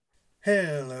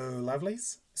Hello,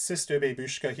 lovelies. Sister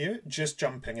Babushka here, just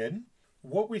jumping in.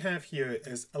 What we have here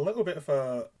is a little bit of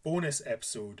a bonus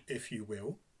episode, if you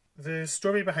will. The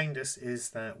story behind this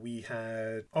is that we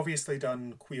had obviously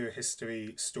done queer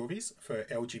history stories for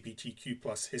LGBTQ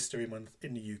plus History Month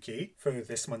in the UK for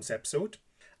this month's episode.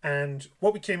 And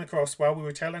what we came across while we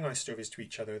were telling our stories to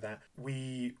each other that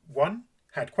we, one,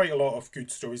 had quite a lot of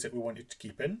good stories that we wanted to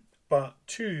keep in, but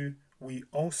two, we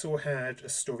also had a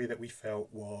story that we felt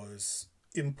was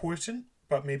important,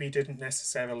 but maybe didn't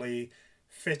necessarily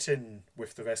fit in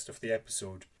with the rest of the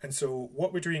episode. And so,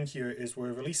 what we're doing here is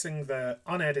we're releasing the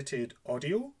unedited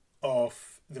audio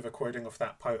of the recording of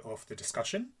that part of the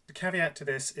discussion. The caveat to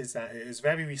this is that it is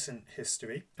very recent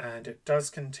history and it does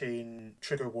contain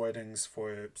trigger warnings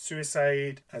for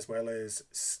suicide as well as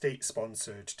state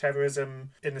sponsored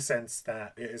terrorism, in the sense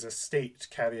that it is a state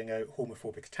carrying out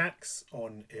homophobic attacks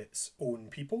on its own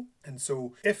people. And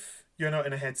so, if you're not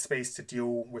in a headspace to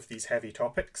deal with these heavy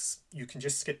topics, you can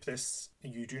just skip this.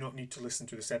 You do not need to listen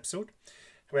to this episode.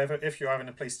 However, if you are in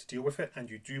a place to deal with it and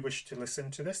you do wish to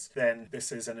listen to this, then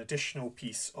this is an additional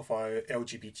piece of our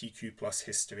LGBTQ plus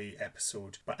history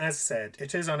episode. But as said,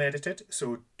 it is unedited,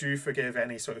 so do forgive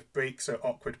any sort of breaks or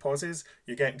awkward pauses.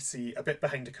 You're getting to see a bit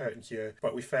behind the curtain here,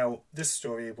 but we felt this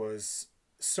story was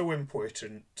so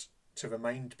important to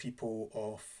remind people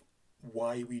of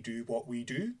why we do what we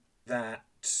do that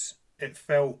it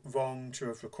felt wrong to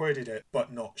have recorded it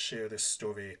but not share this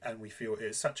story, and we feel it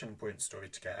is such an important story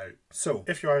to get out. So,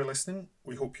 if you are listening,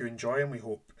 we hope you enjoy and we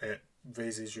hope it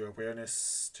raises your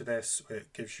awareness to this,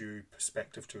 it gives you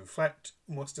perspective to reflect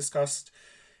on what's discussed.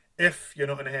 If you're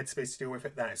not in a headspace to deal with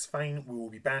it, that is fine. We will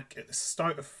be back at the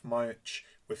start of March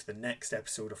with the next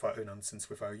episode of Utter Nonsense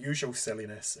with our usual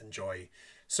silliness and joy.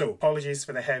 So, apologies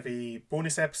for the heavy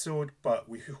bonus episode, but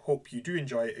we hope you do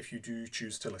enjoy it if you do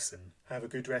choose to listen. Have a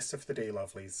good rest of the day,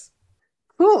 lovelies.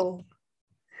 Cool.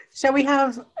 Shall we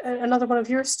have another one of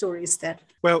your stories then?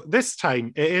 Well, this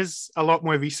time it is a lot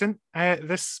more recent,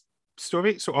 this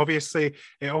story. So obviously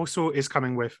it also is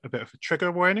coming with a bit of a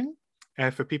trigger warning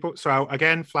for people. So I'll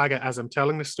again flag it as I'm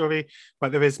telling the story,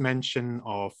 but there is mention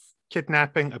of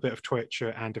kidnapping, a bit of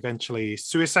torture, and eventually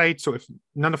suicide. So if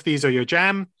none of these are your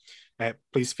jam,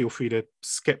 please feel free to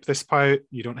skip this part.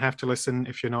 You don't have to listen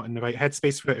if you're not in the right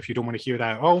headspace for it, if you don't want to hear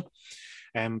that at all.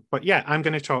 But yeah, I'm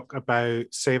going to talk about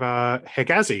Sarah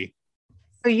Hegazi.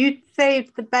 So you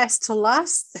saved the best to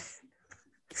last?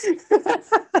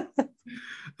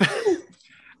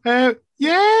 Yeah,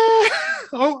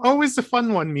 always the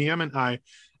fun one, me, haven't I?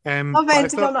 I've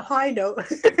ended on a high note.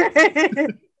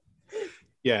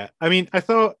 Yeah, I mean, I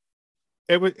thought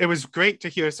it was great to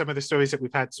hear some of the stories that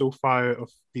we've had so far of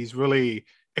these really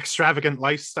extravagant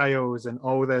lifestyles and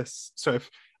all this sort of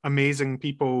amazing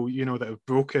people, you know, that have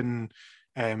broken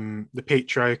the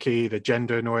patriarchy, the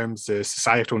gender norms, the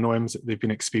societal norms that they've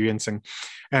been experiencing.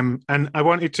 And I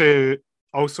wanted to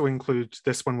also include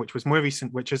this one, which was more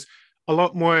recent, which is a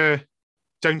lot more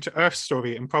down-to-earth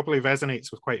story and probably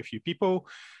resonates with quite a few people,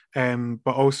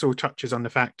 but also touches on the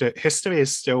fact that history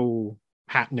is still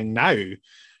happening now.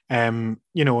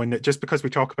 You know, and just because we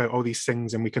talk about all these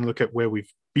things and we can look at where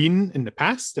we've been in the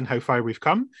past and how far we've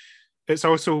come, it's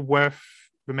also worth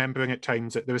remembering at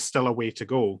times that there is still a way to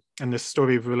go. And this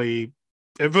story really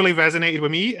resonated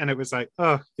with me, and it was like,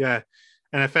 oh yeah,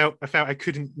 and I felt I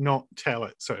couldn't not tell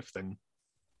it, sort of thing.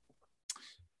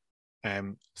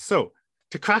 So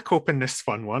to crack open this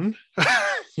fun one,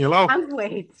 you'll all Can't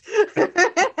wait.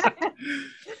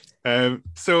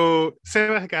 So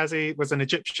Sarah Hegazi was an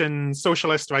Egyptian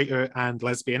socialist writer and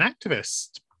lesbian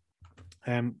activist.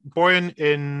 Born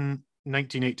in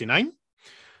 1989,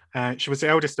 she was the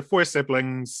eldest of four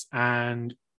siblings,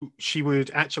 and she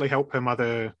would actually help her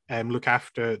mother look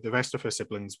after the rest of her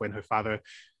siblings when her father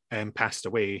passed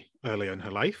away early in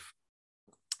her life.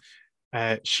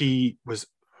 She was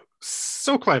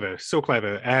so clever.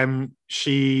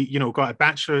 She, you know, got a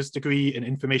bachelor's degree in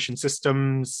information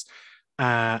systems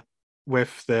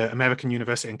with the American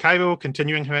University in Cairo,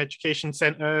 continuing her education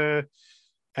center.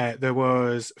 There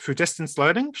was, through distance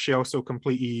learning, she also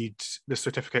completed the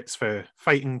certificates for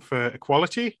Fighting for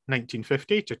Equality,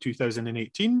 1950 to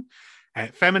 2018,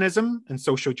 feminism and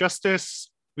social justice,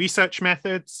 research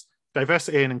methods,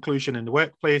 diversity and inclusion in the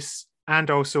workplace, and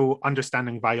also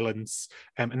understanding violence.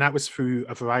 And that was through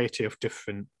a variety of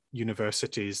different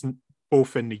universities,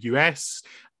 both in the US,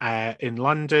 in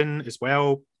London as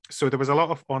well. So there was a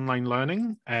lot of online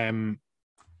learning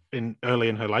early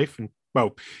in her life, and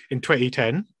well, in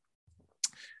 2010.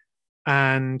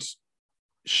 And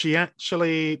she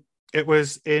actually, it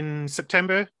was in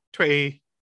September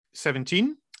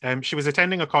 2017, she was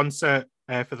attending a concert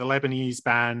for the Lebanese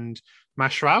band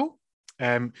Mashral,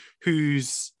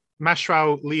 whose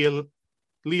Mashral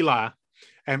Leela,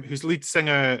 whose lead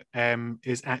singer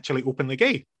is actually openly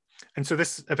gay. And so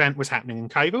this event was happening in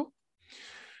Cairo.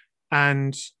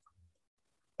 And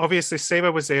obviously,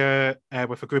 Sarah was there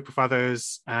with a group of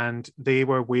others, and they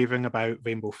were waving about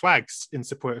rainbow flags in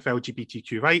support of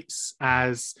LGBTQ rights,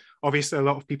 as obviously a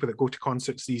lot of people that go to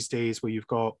concerts these days where you've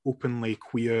got openly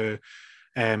queer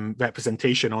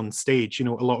representation on stage, a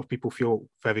lot of people feel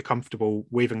very comfortable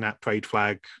waving that pride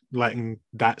flag, letting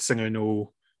that singer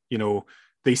know,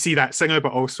 they see that singer,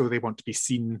 but also they want to be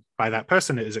seen by that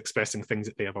person that is expressing things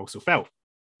that they have also felt.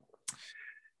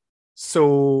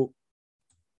 So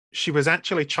she was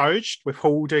actually charged with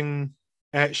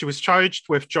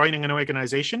joining an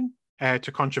organization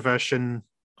to contravention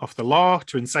of the law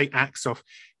to incite acts of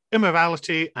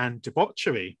immorality and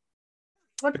debauchery.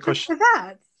 What for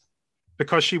that?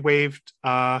 Because she waved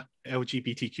a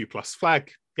LGBTQ plus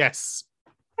flag. Yes.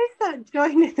 Is that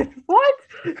joining? What?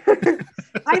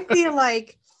 I feel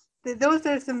like those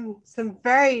are some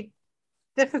very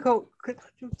difficult.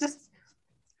 Just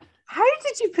how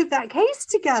did you put that case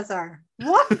together?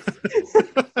 What?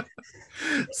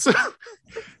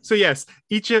 So yes,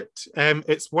 Egypt.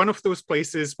 It's one of those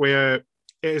places where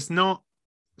it is not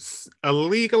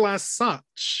illegal as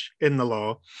such in the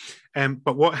law.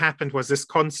 But what happened was this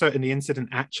concert and the incident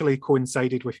actually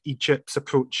coincided with Egypt's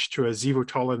approach to a zero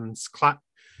tolerance crackdown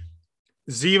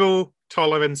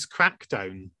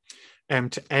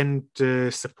to end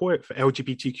support for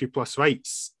LGBTQ plus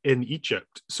rights in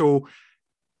Egypt. So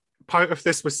part of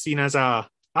this was seen as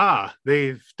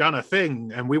they've done a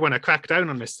thing and we want to crack down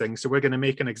on this thing. So we're going to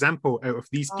make an example out of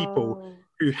these people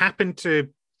who happen to,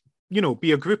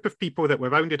 be a group of people that were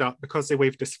rounded up because they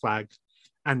waved this flag.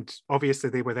 And obviously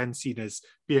they were then seen as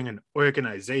being an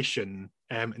organization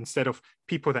instead of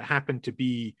people that happened to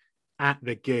be at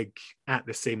the gig at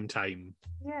the same time.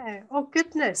 Yeah. Oh,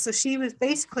 goodness. So she was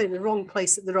basically in the wrong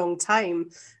place at the wrong time.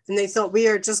 And they thought, we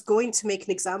are just going to make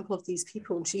an example of these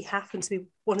people. And she happened to be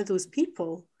one of those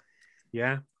people.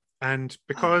 Yeah. And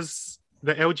because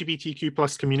the LGBTQ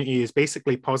plus community is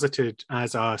basically posited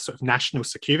as a sort of national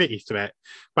security threat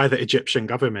by the Egyptian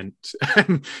government,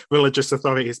 religious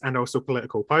authorities, and also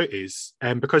political parties.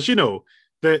 Because,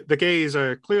 the gays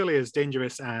are clearly as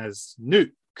dangerous as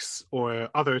nukes or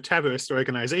other terrorist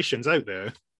organizations out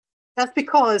there. That's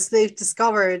because they've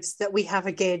discovered that we have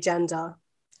a gay agenda.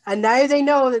 And now they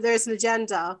know that there's an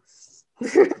agenda.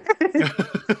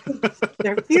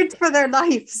 They're feared for their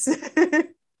lives.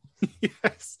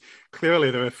 Yes,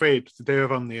 clearly they're afraid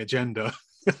they're on the agenda.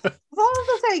 Of all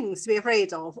the things to be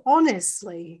afraid of,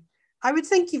 honestly, I would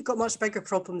think you've got much bigger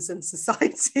problems in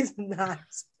society than that.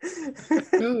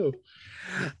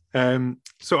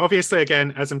 So obviously,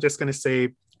 again, as I'm just going to say,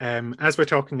 as we're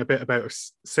talking a bit about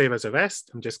Sarah's arrest,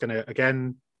 I'm just going to,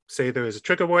 again, say there is a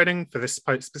trigger warning for this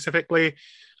part specifically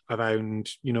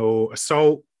around,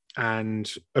 assault and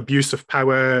abuse of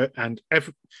power and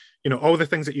all the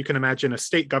things that you can imagine a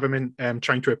state government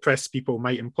trying to oppress people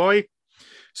might employ.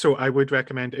 So I would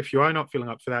recommend, if you are not feeling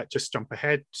up for that, just jump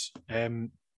ahead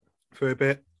for a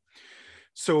bit.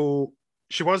 So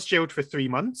she was jailed for 3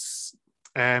 months.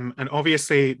 And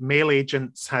obviously male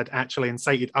agents had actually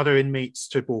incited other inmates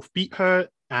to both beat her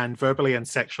and verbally and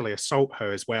sexually assault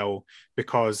her as well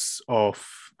because of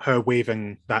her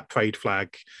waving that pride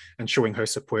flag and showing her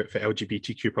support for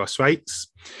LGBTQ plus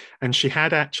rights. And she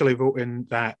had actually written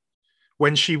that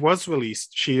when she was released,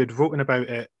 she had written about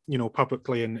it,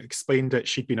 publicly and explained that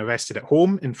she'd been arrested at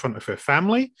home in front of her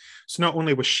family. So not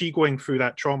only was she going through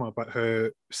that trauma, but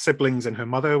her siblings and her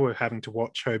mother were having to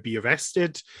watch her be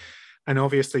arrested. And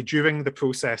obviously during the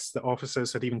process, the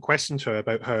officers had even questioned her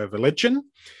about her religion,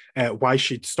 why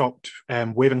she'd stopped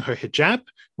wearing her hijab,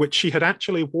 which she had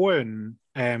actually worn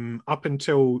up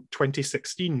until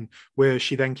 2016, where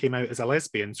she then came out as a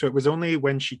lesbian. So it was only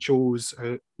when she chose,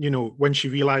 when she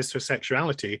realized her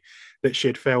sexuality that she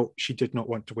had felt she did not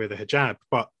want to wear the hijab.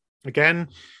 But again,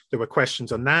 there were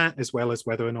questions on that, as well as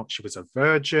whether or not she was a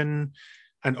virgin.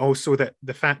 And also that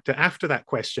the fact that after that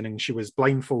questioning, she was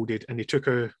blindfolded and they took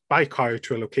her by car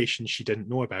to a location she didn't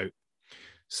know about.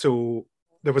 So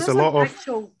there was a lot of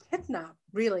actual kidnap,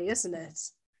 really, isn't it?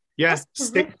 Yeah,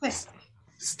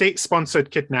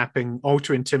 state-sponsored kidnapping, all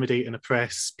to intimidate and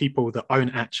oppress people that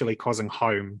aren't actually causing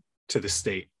harm to the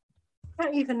state. I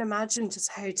can't even imagine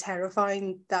just how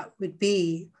terrifying that would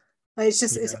be. Like,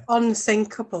 it's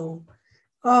unthinkable.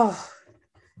 Oh,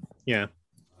 yeah,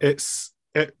 it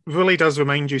really does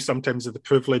remind you sometimes of the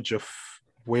privilege of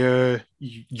where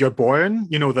you're born,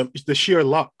 the sheer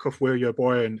luck of where you're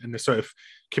born and the sort of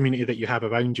community that you have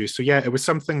around you. So yeah, it was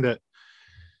something that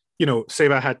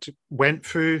Seba went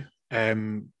through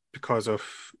because of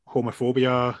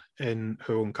homophobia in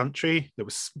her own country. There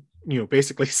was,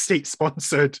 basically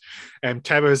state-sponsored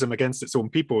terrorism against its own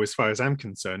people, as far as I'm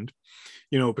concerned.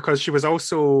 Because she was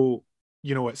also,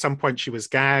 at some point she was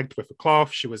gagged with a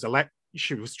cloth. She was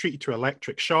treated to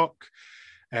electric shock.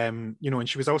 And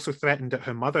she was also threatened that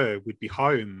her mother would be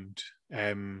harmed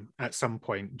at some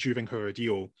point during her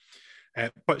ordeal.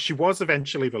 But she was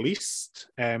eventually released,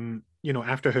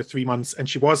 after her 3 months, and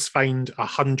she was fined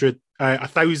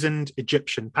 1,000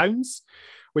 Egyptian pounds,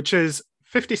 which is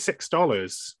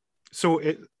 $56. So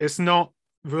it's not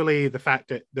really the fact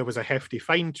that there was a hefty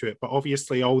fine to it, but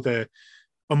obviously all the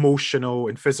emotional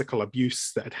and physical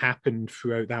abuse that had happened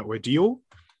throughout that ordeal.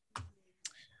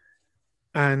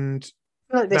 And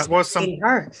that was something.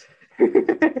 Her.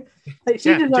 Like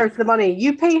she deserves the money.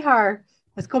 You pay her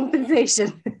as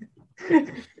compensation.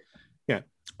 Yeah,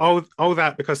 all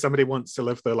that because somebody wants to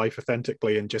live their life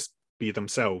authentically and just be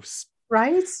themselves.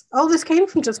 Right? All this came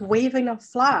from just waving a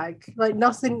flag. Like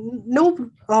nothing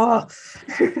else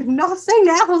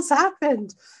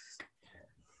happened.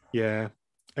 Yeah.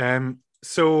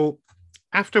 So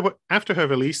after her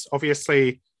release,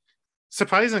 obviously,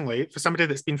 surprisingly, for somebody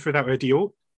that's been through that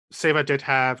ordeal, Sarah did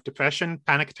have depression,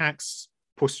 panic attacks,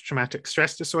 post-traumatic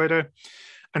stress disorder.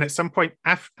 And at some point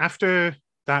after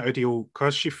that ordeal,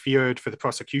 because she feared for the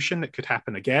prosecution that could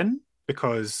happen again,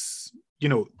 because,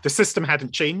 the system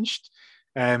hadn't changed,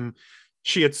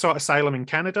 she had sought asylum in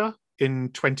Canada in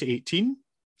 2018.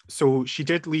 So she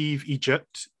did leave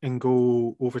Egypt and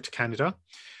go over to Canada.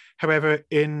 However,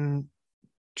 in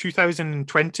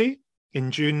 2020, in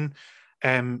June,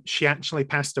 she actually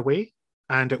passed away,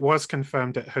 and it was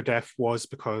confirmed that her death was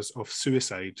because of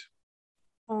suicide.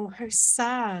 Oh, how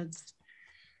sad.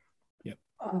 Yep.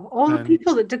 Oh, all the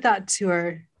people that did that to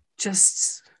her,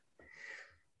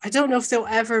 I don't know if they'll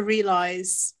ever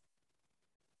realise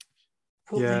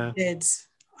what they did.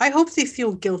 I hope they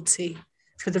feel guilty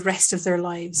for the rest of their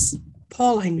lives.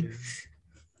 Pauline.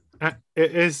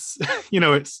 It is,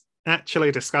 it's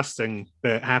actually disgusting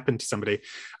that it happened to somebody,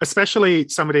 especially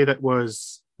somebody that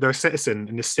was their citizen,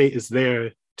 and the state is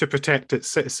there to protect its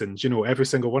citizens, every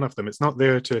single one of them. It's not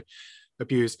there to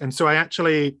abuse. And so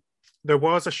there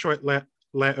was a short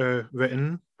letter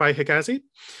written by Hegazi.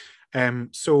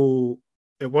 So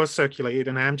it was circulated,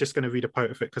 and I am just going to read a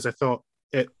part of it because I thought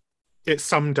it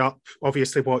summed up,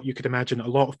 obviously, what you could imagine a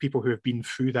lot of people who have been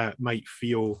through that might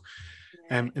feel.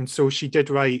 And so she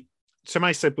did write, "To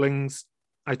my siblings,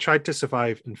 I tried to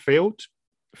survive and failed.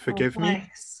 Forgive me.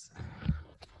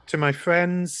 To my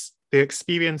friends, the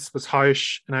experience was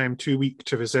harsh and I am too weak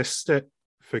to resist it.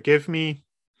 Forgive me.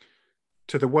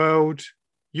 To the world,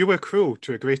 you were cruel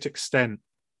to a great extent,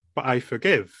 but I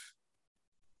forgive."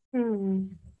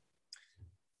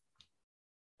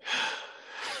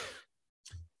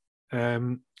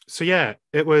 So yeah,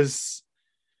 it was,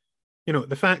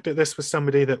 the fact that this was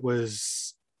somebody that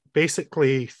was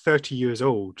basically 30 years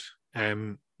old,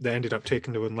 that ended up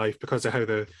taking their own life because of how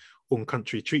their own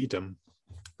country treated them.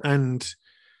 And,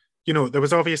 there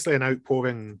was obviously an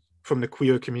outpouring from the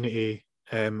queer community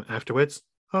afterwards.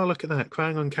 Oh, look at that,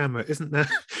 crying on camera. Isn't that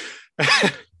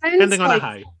ending on a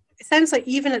high? It sounds like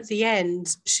even at the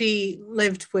end, she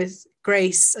lived with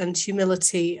grace and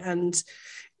humility, and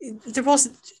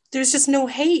there's just no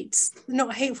hate,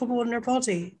 not hateful in her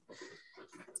body.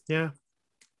 Yeah.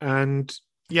 And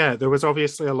yeah, there was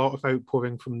obviously a lot of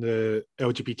outpouring from the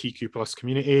LGBTQ plus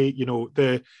community.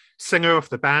 The singer of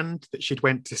the band that she'd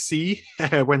went to see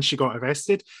when she got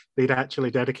arrested, they'd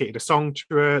actually dedicated a song to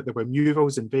her. There were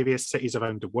murals in various cities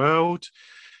around the world.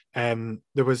 There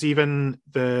was even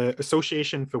the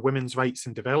Association for Women's Rights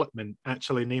and Development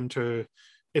actually named her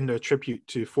in their tribute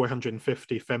to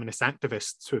 450 feminist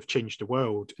activists who have changed the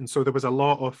world. And so there was a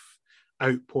lot of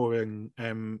outpouring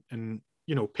and,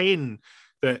 pain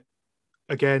that,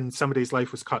 again, somebody's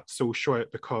life was cut so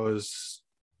short because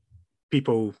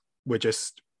people were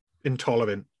just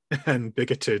intolerant and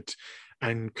bigoted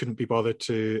and couldn't be bothered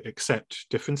to accept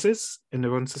differences in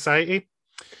their own society.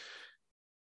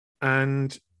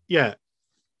 And yeah,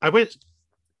 I wish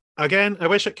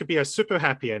it could be a super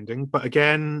happy ending, but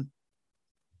again,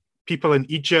 people in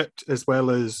Egypt as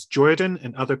well as Jordan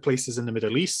and other places in the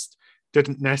Middle East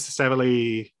didn't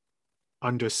necessarily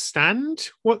understand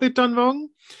what they'd done wrong.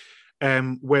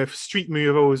 With street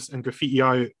murals and graffiti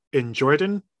art in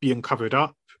Jordan being covered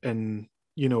up and,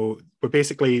 were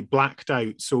basically blacked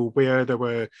out. So where there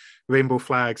were rainbow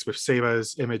flags with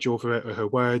Sarah's image over it or her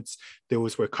words,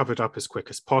 those were covered up as quick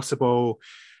as possible.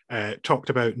 Talked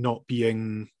about not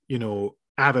being,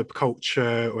 Arab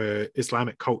culture or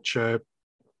Islamic culture.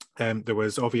 There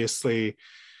was obviously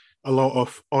a lot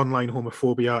of online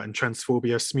homophobia and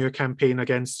transphobia smear campaign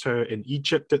against her in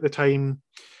Egypt at the time.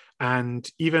 And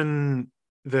even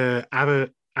the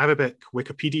Arabic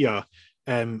Wikipedia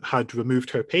had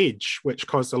removed her page, which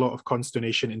caused a lot of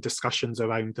consternation and discussions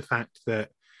around the fact that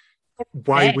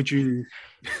why would you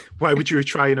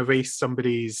try and erase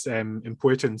somebody's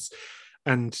importance,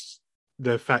 and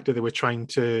the fact that they were trying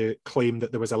to claim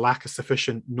that there was a lack of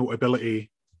sufficient notability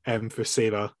for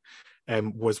Sarah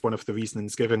was one of the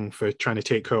reasons given for trying to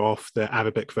take her off the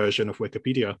Arabic version of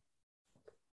Wikipedia.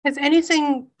 Has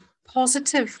anything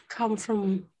positive come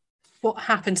from what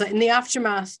happens? Like in the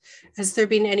aftermath, has there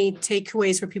been any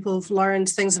takeaways where people have learned,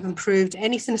 things have improved,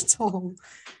 anything at all?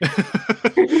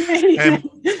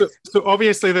 So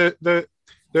obviously there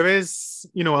is,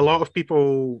 a lot of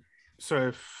people sort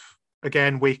of,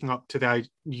 again, waking up to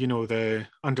the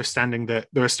understanding that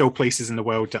there are still places in the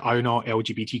world that are not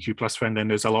LGBTQ plus friendly,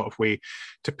 and there's a lot of way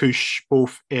to push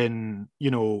both in,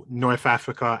 North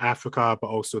Africa, but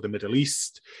also the Middle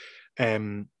East.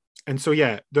 And so,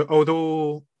 yeah,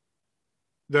 although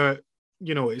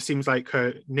it seems like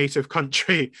her native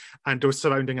country and those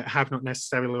surrounding it have not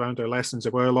necessarily learned their lessons,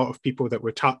 there were a lot of people that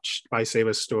were touched by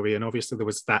Sarah's story. And obviously there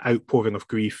was that outpouring of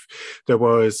grief. There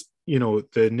was,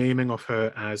 the naming of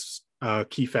her as a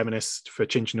key feminist for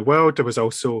changing the world. There was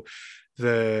also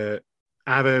the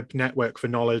Arab Network for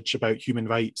Knowledge About Human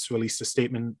Rights released a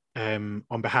statement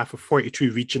on behalf of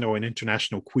 42 regional and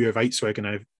international queer rights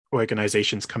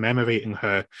organizations commemorating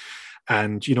her,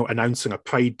 and announcing a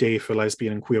Pride Day for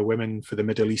lesbian and queer women for the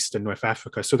Middle East and North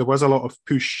Africa. So there was a lot of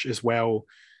push as well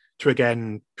to,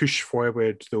 again, push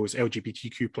forward those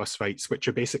LGBTQ plus rights, which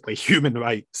are basically human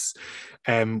rights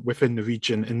within the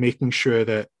region, and making sure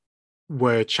that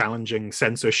we're challenging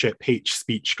censorship, hate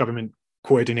speech, government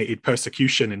coordinated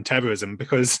persecution and terrorism,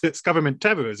 because it's government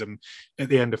terrorism at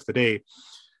the end of the day.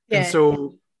 Yeah. And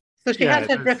so she had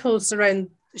ripples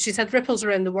around. She's had ripples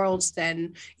around the world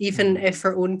then, even if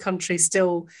her own country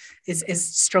still is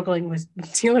struggling with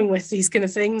dealing with these kind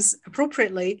of things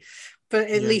appropriately. But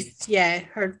at least,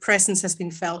 her presence has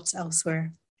been felt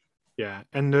elsewhere. Yeah,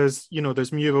 and there's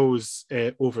murals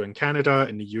over in Canada,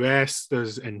 in the US,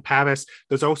 there's in Paris.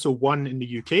 There's also one in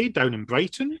the UK down in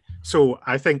Brighton. So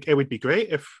I think it would be great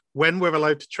if, when we're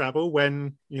allowed to travel,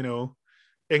 when,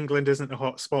 England isn't a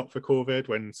hot spot for COVID,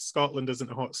 when Scotland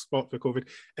isn't a hot spot for COVID,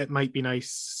 it might be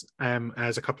nice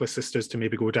as a couple of sisters to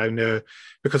maybe go down there,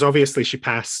 because obviously she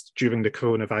passed during the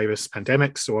coronavirus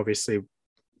pandemic. So obviously,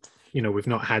 we've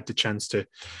not had the chance to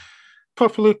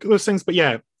properly look at those things. But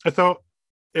yeah, I thought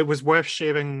it was worth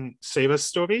sharing Sarah's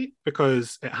story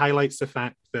because it highlights the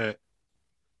fact that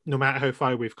no matter how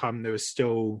far we've come, there is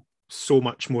still so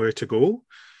much more to go,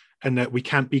 and that we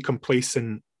can't be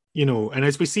complacent. And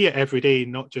as we see it every day,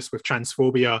 not just with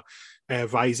transphobia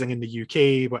rising in the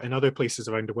UK, but in other places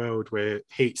around the world where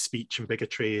hate speech and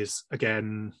bigotry is,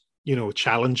 again,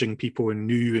 challenging people in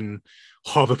new and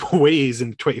horrible ways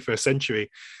in the 21st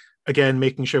century. Again,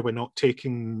 making sure we're not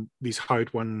taking these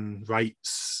hard-won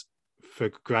rights for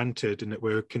granted, and that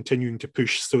we're continuing to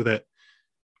push so that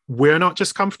we're not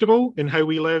just comfortable in how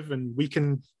we live, and we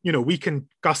can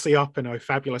gussy up in our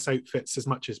fabulous outfits as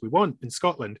much as we want in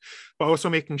Scotland, but also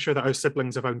making sure that our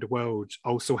siblings around the world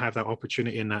also have that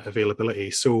opportunity and that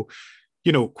availability. So,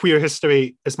 queer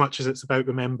history, as much as it's about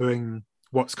remembering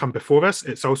what's come before us,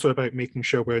 it's also about making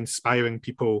sure we're inspiring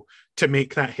people to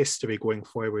make that history going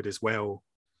forward as well,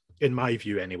 in my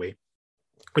view anyway,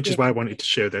 which is why I wanted to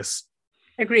share this.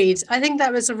 Agreed. I think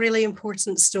that was a really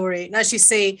important story. And as you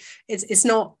say, it's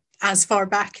not as far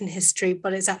back in history,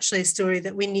 but it's actually a story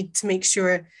that we need to make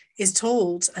sure is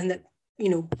told, and that,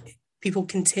 people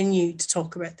continue to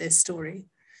talk about this story.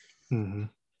 Mm-hmm.